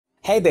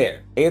Hey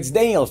there, it's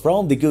Daniel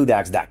from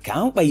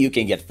TheGooDocs.com, where you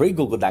can get free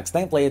Google Docs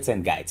templates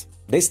and guides.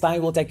 This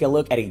time we'll take a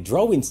look at a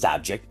drawing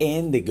subject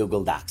in the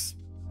Google Docs.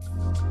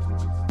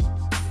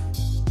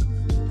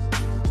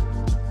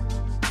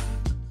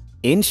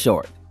 In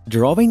short,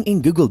 drawing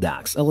in Google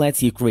Docs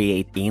lets you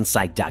create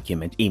inside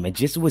document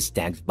images with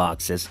text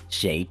boxes,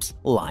 shapes,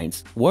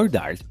 lines, word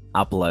art,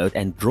 upload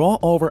and draw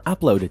over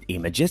uploaded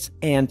images,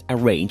 and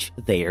arrange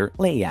their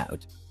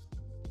layout.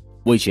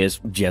 Which is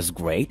just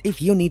great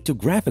if you need to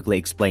graphically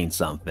explain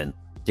something,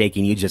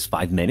 taking you just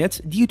 5 minutes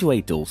due to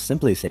a tool's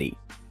simplicity.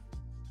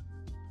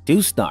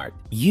 To start,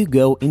 you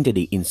go into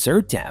the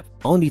Insert tab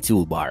on the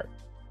toolbar,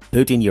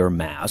 putting your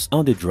mouse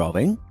on the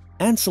drawing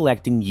and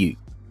selecting New.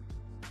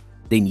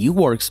 The new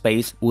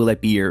workspace will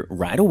appear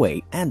right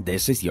away, and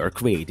this is your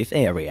creative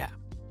area.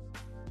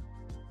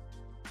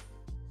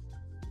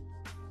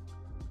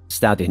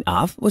 Starting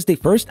off was the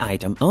first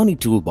item on the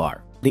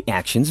toolbar, the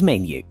Actions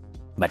menu.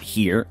 But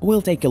here,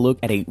 we'll take a look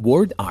at a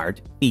word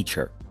art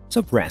feature,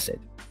 so press it.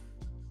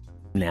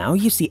 Now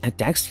you see a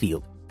text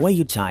field where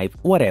you type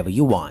whatever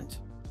you want.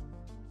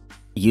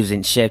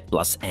 Using Shift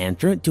plus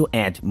Enter to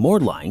add more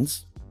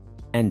lines,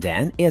 and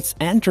then it's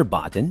Enter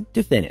button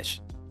to finish.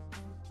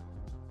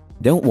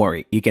 Don't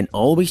worry, you can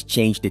always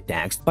change the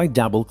text by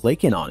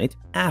double-clicking on it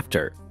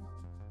after.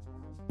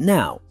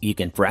 Now, you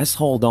can press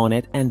hold on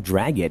it and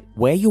drag it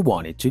where you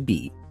want it to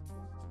be.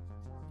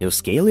 To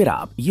scale it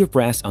up, you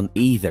press on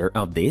either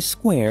of these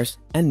squares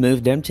and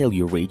move them till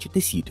you reach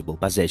the suitable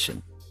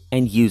position,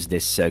 and use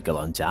this circle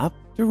on top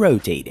to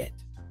rotate it.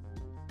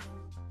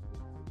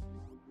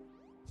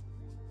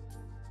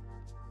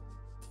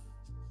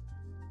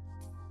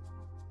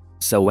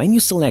 So when you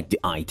select the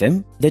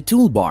item, the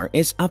toolbar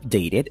is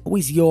updated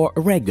with your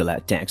regular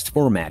text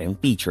formatting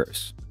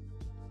features.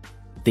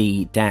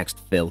 The text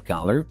fill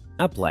color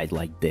applied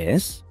like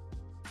this,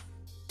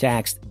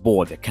 text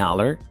border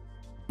color,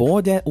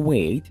 border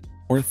weight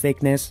or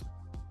thickness,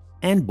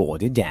 and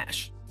border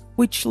dash,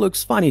 which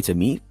looks funny to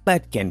me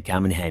but can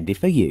come in handy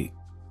for you.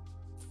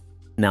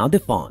 Now the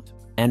font,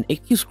 and if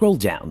you scroll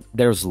down,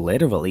 there's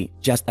literally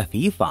just a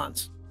few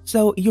fonts,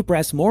 so you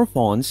press more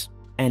fonts,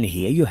 and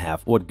here you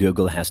have what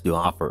Google has to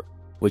offer,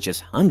 which is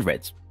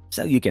hundreds,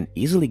 so you can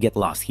easily get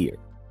lost here.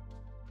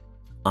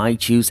 I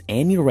choose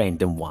any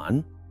random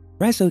one,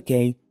 press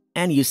OK,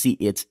 and you see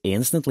it's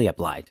instantly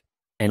applied.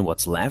 And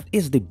what's left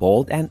is the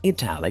bold and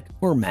italic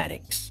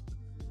formattings.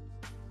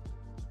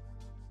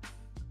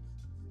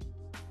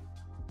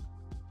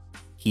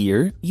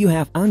 Here, you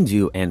have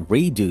Undo and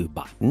Redo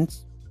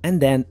buttons, and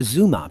then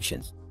Zoom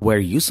options, where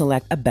you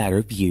select a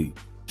better view,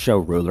 Show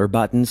Ruler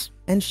buttons,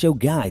 and Show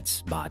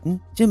Guides button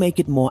to make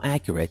it more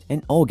accurate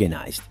and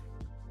organized,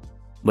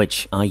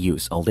 which I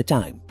use all the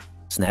time,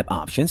 Snap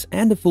options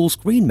and the full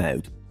screen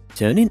mode,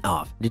 turning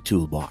off the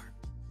toolbar.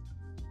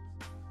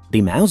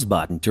 The mouse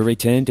button to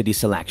return to the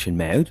selection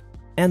mode,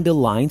 and the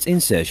lines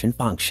insertion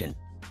function.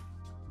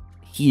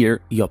 Here,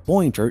 your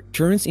pointer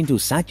turns into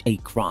such a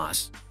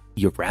cross.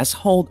 You press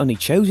hold on the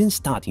chosen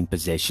starting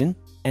position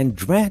and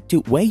drag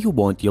to where you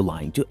want your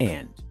line to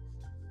end.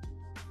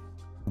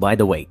 By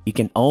the way, you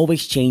can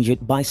always change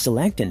it by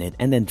selecting it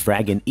and then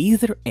dragging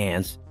either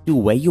ends to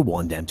where you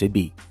want them to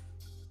be.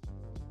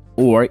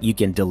 Or you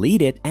can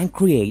delete it and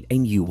create a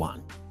new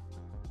one.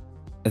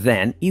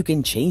 Then you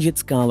can change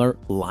its color,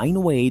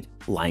 line weight,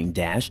 line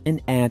dash,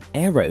 and add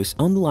arrows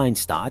on the line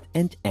start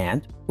and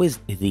end with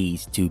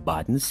these two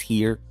buttons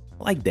here,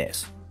 like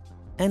this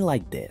and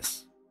like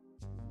this.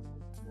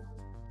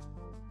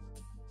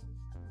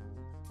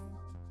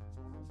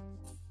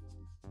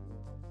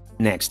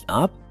 Next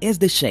up is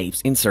the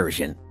shapes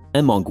insertion,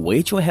 among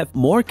which we have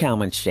more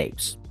common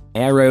shapes,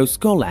 arrows,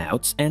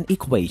 callouts, and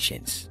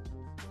equations.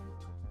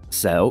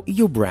 So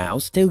you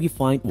browse till you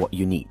find what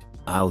you need.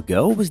 I'll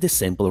go with the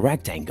simple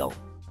rectangle.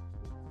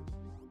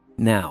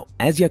 Now,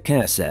 as your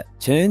cursor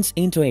turns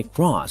into a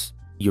cross,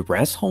 you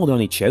press hold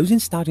on a chosen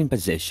starting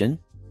position,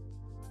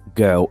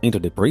 go into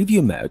the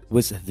preview mode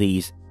with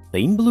these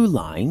thin blue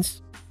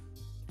lines,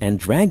 and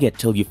drag it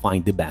till you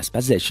find the best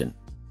position.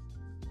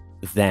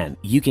 Then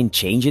you can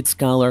change its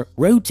color,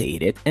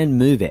 rotate it, and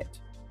move it.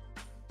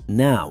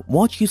 Now,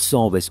 what you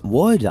saw with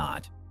word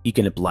art, you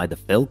can apply the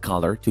fill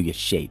color to your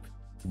shape,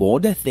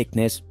 border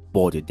thickness,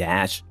 border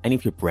dash, and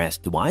if you press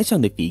twice on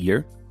the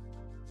figure,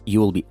 you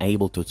will be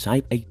able to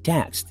type a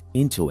text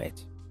into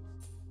it.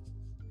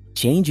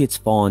 Change its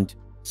font,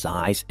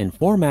 size, and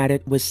format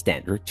it with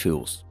standard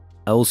tools.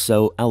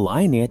 Also,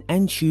 align it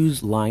and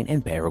choose line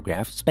and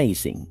paragraph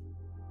spacing.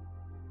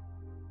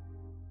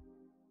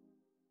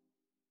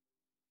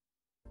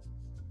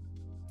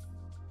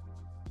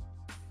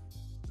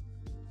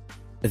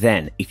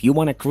 Then, if you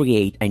want to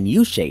create a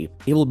new shape,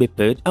 it will be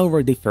put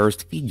over the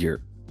first figure.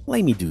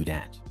 Let me do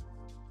that.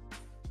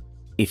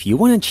 If you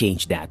want to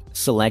change that,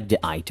 select the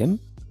item,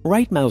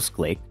 right mouse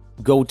click,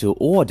 go to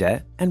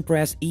Order, and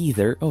press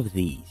either of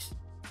these.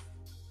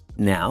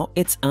 Now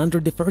it's under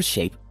the first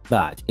shape,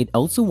 but it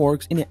also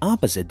works in the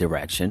opposite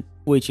direction,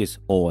 which is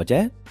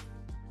Order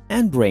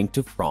and Bring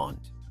to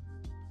Front.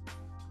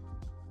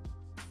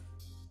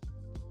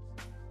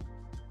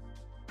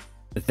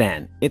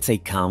 Then, it's a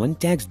common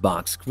text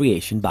box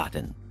creation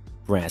button.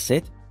 Press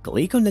it,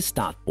 click on the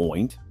start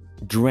point,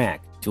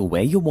 drag to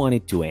where you want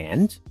it to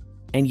end,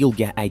 and you'll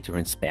get a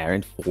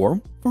transparent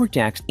form for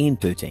text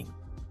inputting.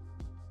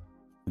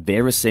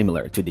 Very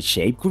similar to the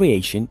shape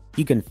creation,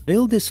 you can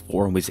fill this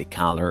form with a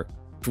color,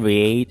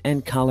 create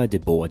and color the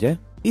border,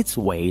 its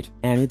weight,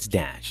 and its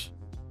dash.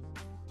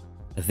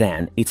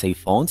 Then it's a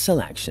font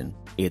selection,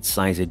 its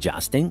size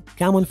adjusting,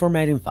 common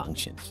formatting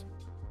functions.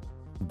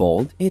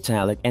 Bold,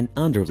 italic, and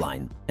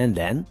underline, and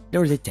then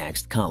there's a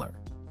text color.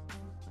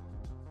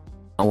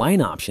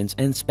 Align options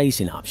and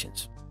spacing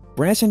options.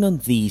 Pressing on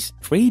these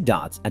 3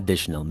 dots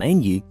additional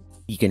menu,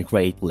 you can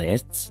create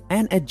lists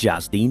and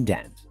adjust the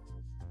indent.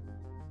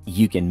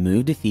 You can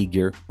move the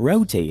figure,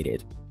 rotate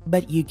it,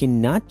 but you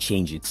cannot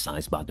change its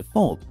size by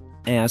default,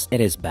 as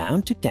it is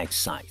bound to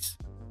text size.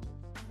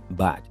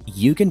 But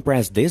you can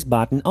press this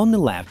button on the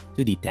left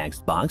to the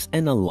text box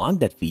and unlock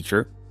that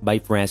feature by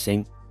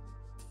pressing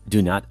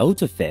Do Not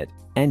Autofit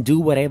and do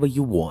whatever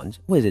you want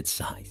with its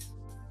size.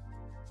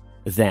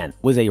 Then,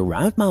 with a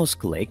right mouse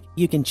click,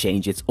 you can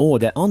change its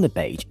order on the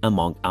page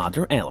among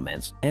other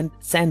elements and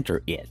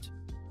center it.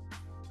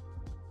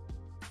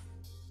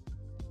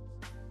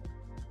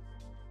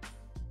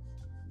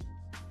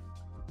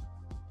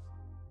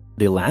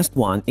 The last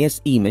one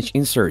is image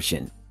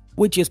insertion,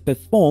 which is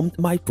performed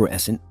by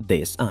pressing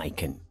this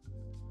icon,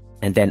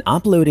 and then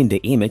uploading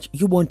the image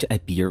you want to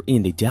appear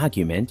in the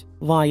document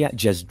via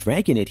just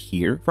dragging it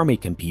here from a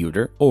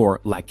computer or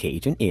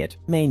locating it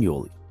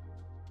manually,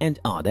 and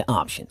other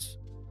options.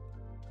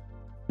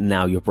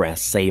 Now you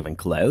press Save and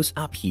Close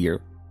up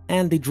here,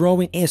 and the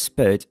drawing is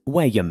put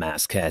where your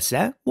mouse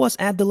cursor was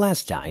at the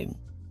last time.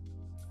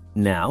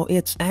 Now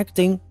it's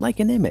acting like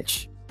an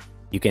image.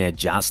 You can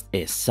adjust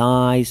its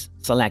size,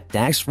 select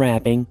text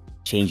wrapping,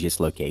 change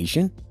its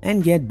location,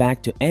 and get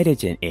back to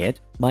editing it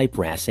by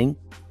pressing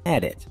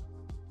Edit.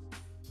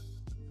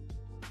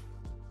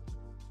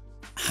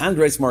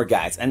 Hundreds more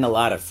guides and a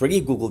lot of free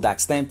Google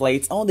Docs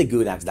templates on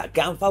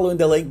TheGooDocs.com following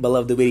the link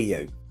below the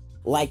video.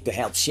 Like to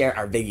help share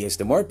our videos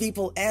to more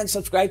people and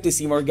subscribe to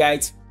see more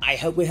guides. I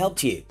hope we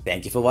helped you.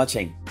 Thank you for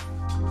watching.